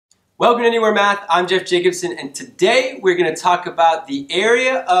Welcome to Anywhere Math. I'm Jeff Jacobson, and today we're going to talk about the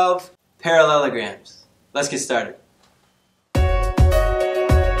area of parallelograms. Let's get started.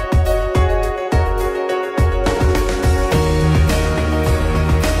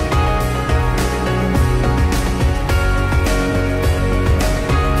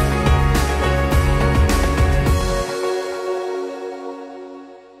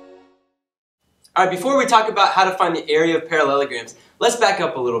 All right, before we talk about how to find the area of parallelograms, let's back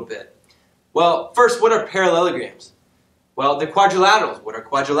up a little bit. Well, first, what are parallelograms? Well, they're quadrilaterals. What are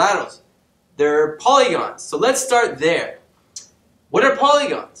quadrilaterals? They're polygons. So let's start there. What are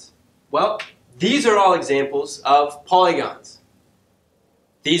polygons? Well, these are all examples of polygons.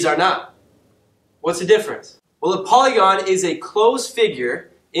 These are not. What's the difference? Well, a polygon is a closed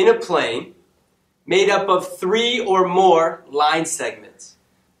figure in a plane made up of 3 or more line segments.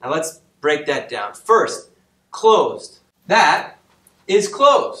 Now let's break that down. First, closed. That is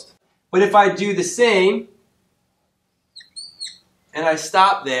closed. But if I do the same, and I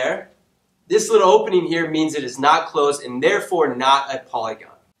stop there, this little opening here means it is not closed and therefore not a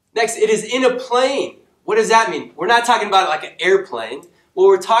polygon. Next, it is in a plane. What does that mean? We're not talking about like an airplane. What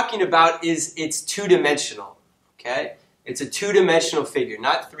we're talking about is it's two-dimensional. Okay? It's a two-dimensional figure,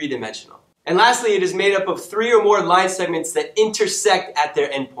 not three-dimensional. And lastly, it is made up of 3 or more line segments that intersect at their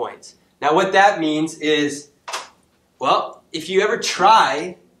endpoints. Now what that means is, well, if you ever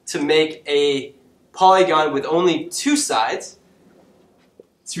try to make a polygon with only 2 sides,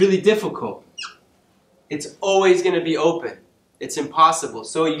 it's really difficult. It's always going to be open. It's impossible.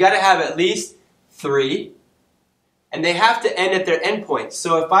 So you got to have at least 3, and they have to end at their endpoints.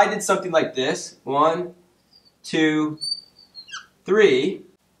 So if I did something like this, 1, 2, 3,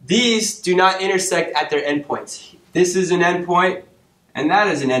 these do not intersect at their endpoints. This is an endpoint, and that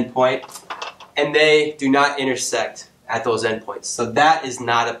is an endpoint, and they do not intersect at those endpoints. So that is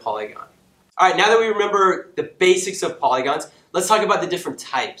not a polygon. All right, now that we remember the basics of polygons, let's talk about the different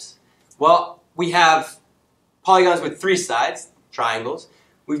types. Well, we have polygons with 3 sides, triangles.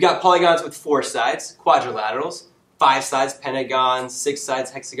 We've got polygons with 4 sides, quadrilaterals, 5 sides, pentagons, 6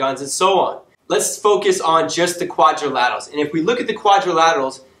 sides, hexagons, and so on. Let's focus on just the quadrilaterals. And if we look at the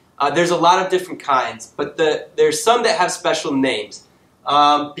quadrilaterals, there's a lot of different kinds, but there's some that have special names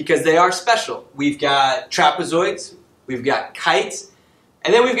because they are special. We've got trapezoids, we've got kites,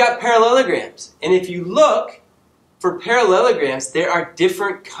 and then we've got parallelograms. And if you look for parallelograms, there are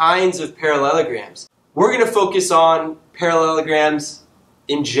different kinds of parallelograms. We're going to focus on parallelograms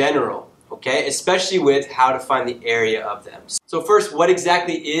in general, okay? Especially with how to find the area of them. So first, what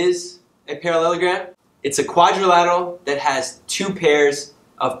exactly is a parallelogram? It's a quadrilateral that has 2 pairs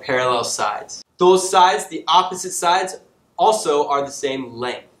of parallel sides. Those sides, the opposite sides, also are the same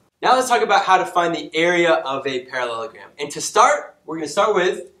length. Now let's talk about how to find the area of a parallelogram. And to start, we're going to start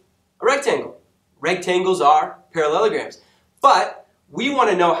with a rectangle. Rectangles are parallelograms. But we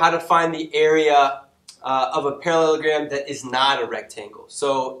want to know how to find the area of a parallelogram that is not a rectangle.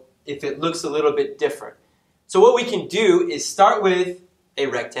 So if it looks a little bit different. So what we can do is start with a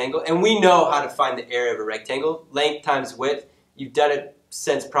rectangle, and we know how to find the area of a rectangle. Length times width. You've done it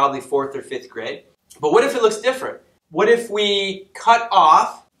since probably 4th or 5th grade. But what if it looks different? What if we cut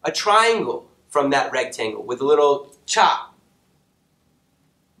off a triangle from that rectangle with a little chop?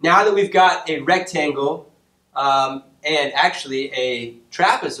 Now that we've got a rectangle and actually a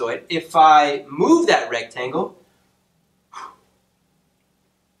trapezoid, if I move that rectangle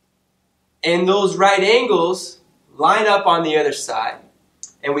and those right angles line up on the other side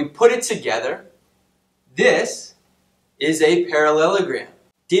and we put it together, this is a parallelogram.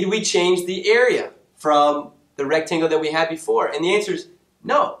 Did we change the area from the rectangle that we had before? And the answer is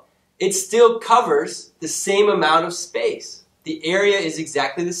no. It still covers the same amount of space. The area is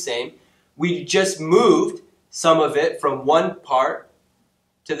exactly the same. We just moved some of it from one part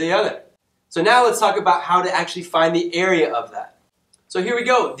to the other. So now let's talk about how to actually find the area of that. So here we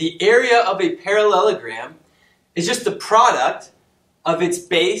go. The area of a parallelogram is just the product of its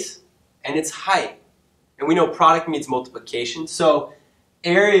base and its height. And we know product means multiplication. So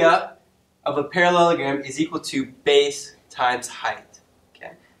area of a parallelogram is equal to base times height.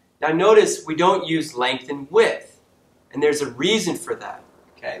 Okay? Now notice we don't use length and width. And there's a reason for that.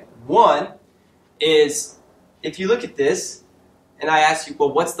 Okay? One is, if you look at this and I ask you,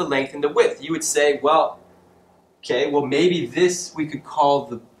 well, what's the length and the width? You would say, well, okay, well maybe this we could call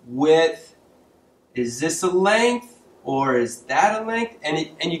the width. Is this a length or is that a length?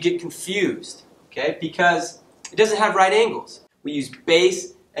 And you get confused, okay? Because it doesn't have right angles. We use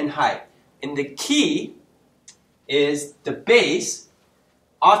base and height. And the key is the base.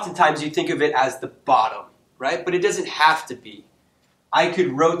 Oftentimes you think of it as the bottom, right? But it doesn't have to be. I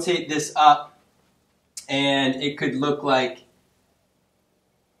could rotate this up and it could look like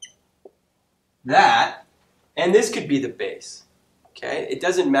that, and this could be the base. Okay, it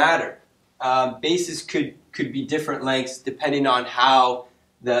doesn't matter. Bases could be different lengths depending on how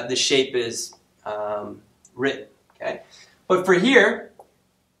the shape is written. Okay, but for here,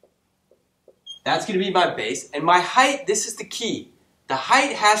 that's going to be my base, and my height. This is the key. The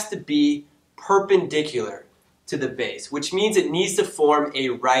height has to be perpendicular to the base, which means it needs to form a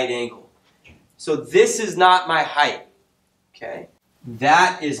right angle. So this is not my height. Okay,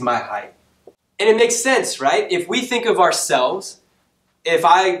 that is my height. And it makes sense, right? If we think of ourselves, if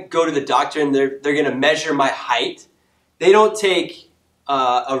I go to the doctor and they're going to measure my height, they don't take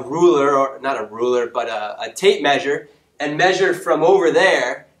a ruler, or not a ruler, but a tape measure, and measure from over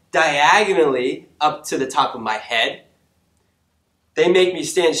there diagonally up to the top of my head. They make me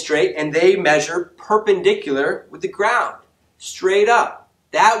stand straight and they measure perpendicular with the ground, straight up.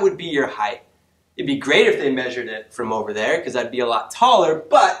 That would be your height. It'd be great if they measured it from over there because I'd be a lot taller,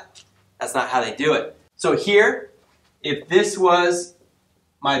 but that's not how they do it. So here, if this was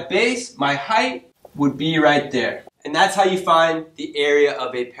my base, my height would be right there. And that's how you find the area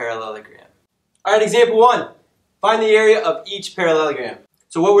of a parallelogram. All right, example 1. Find the area of each parallelogram.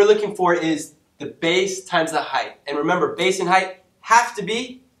 So what we're looking for is the base times the height. And remember, base and height have to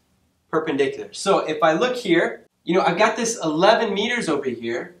be perpendicular. So if I look here, I've got this 11 meters over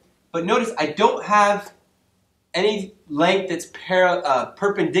here, but notice I don't have any length that's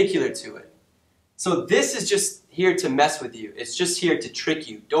perpendicular to it. So this is just here to mess with you. It's just here to trick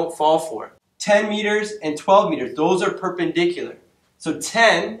you. Don't fall for it. 10 meters and 12 meters, those are perpendicular. So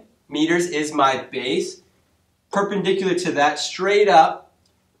 10 meters is my base. Perpendicular to that, straight up,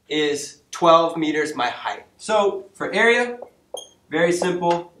 is 12 meters my height. So for area, very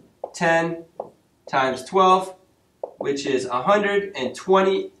simple, 10 times 12, which is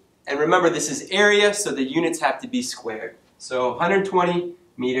 120. And remember, this is area, so the units have to be squared. So 120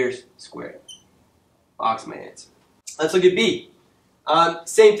 meters squared. Box my answer. Let's look at B.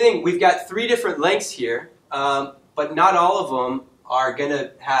 Same thing, we've got 3 different lengths here, but not all of them are going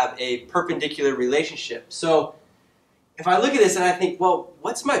to have a perpendicular relationship. So if I look at this and I think, well,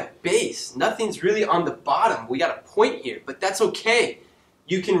 what's my base? Nothing's really on the bottom. We got a point here, but that's okay.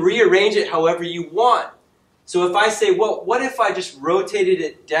 You can rearrange it however you want. So if I say, well, what if I just rotated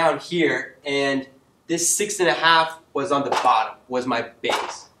it down here and this 6.5 was on the bottom, was my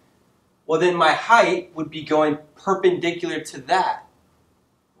base? Well, then my height would be going perpendicular to that.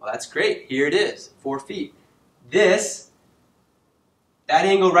 Well, that's great. Here it is, 4 feet. That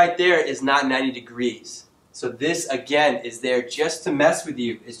angle right there is not 90 degrees. So this, again, is there just to mess with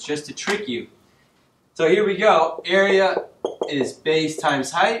you. It's just to trick you. So here we go. Area is base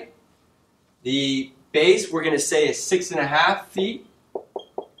times height. The base, we're going to say, is 6.5 feet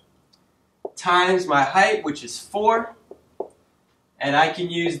times my height, which is 4. And I can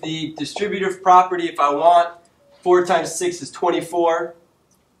use the distributive property if I want. 4 times 6 is 24.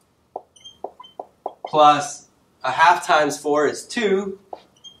 Plus a half times 4 is 2,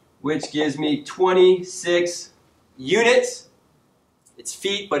 which gives me 26 units. It's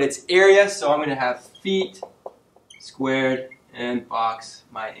feet, but it's area, so I'm going to have feet squared and box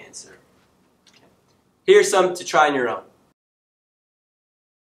my answer. Okay. Here's some to try on your own.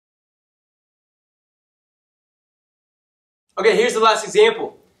 Okay, here's the last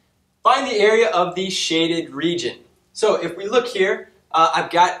example. Find the area of the shaded region. So if we look here, I've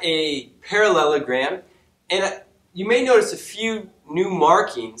got a parallelogram, and you may notice a few new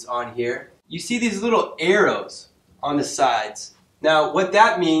markings on here. You see these little arrows on the sides. Now what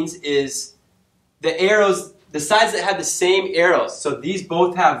that means is the arrows, the sides that have the same arrows, so these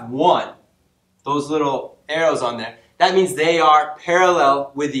both have 1, those little arrows on there, that means they are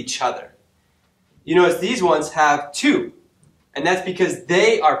parallel with each other. You notice these ones have 2, and that's because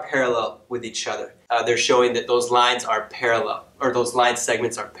they are parallel with each other. They're showing that those lines are parallel, or those line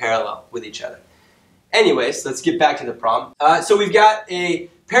segments are parallel with each other. Anyways, let's get back to the problem. So we've got a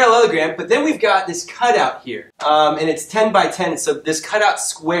parallelogram, but then we've got this cutout here, and it's 10 by 10, so this cutout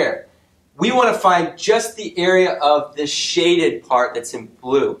square. We want to find just the area of this shaded part that's in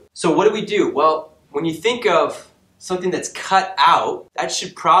blue. So what do? Well, when you think of something that's cut out, that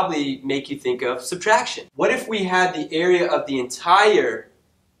should probably make you think of subtraction. What if we had the area of the entire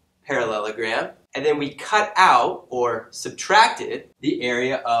parallelogram, and then we cut out, or subtracted, the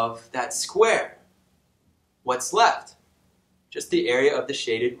area of that square? What's left? Just the area of the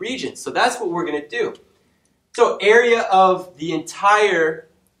shaded region. So that's what we're going to do. So area of the entire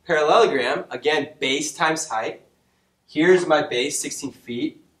parallelogram, again, base times height. Here's my base, 16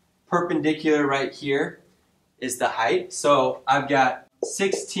 feet. Perpendicular right here is the height. So I've got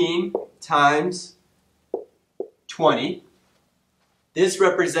 16 times 20. This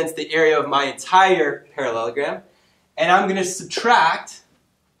represents the area of my entire parallelogram. And I'm going to subtract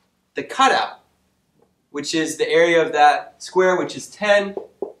the cutout, which is the area of that square, which is 10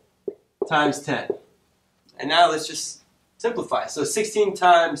 times 10. And now let's just simplify. So 16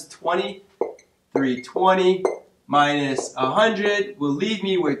 times 20, 320 minus 100 will leave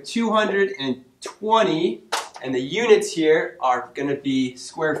me with 220. And the units here are going to be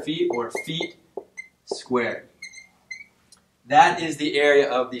square feet or feet squared. That is the area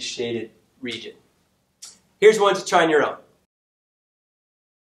of the shaded region. Here's one to try on your own.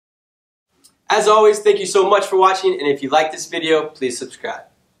 As always, thank you so much for watching, and if you like this video, please subscribe.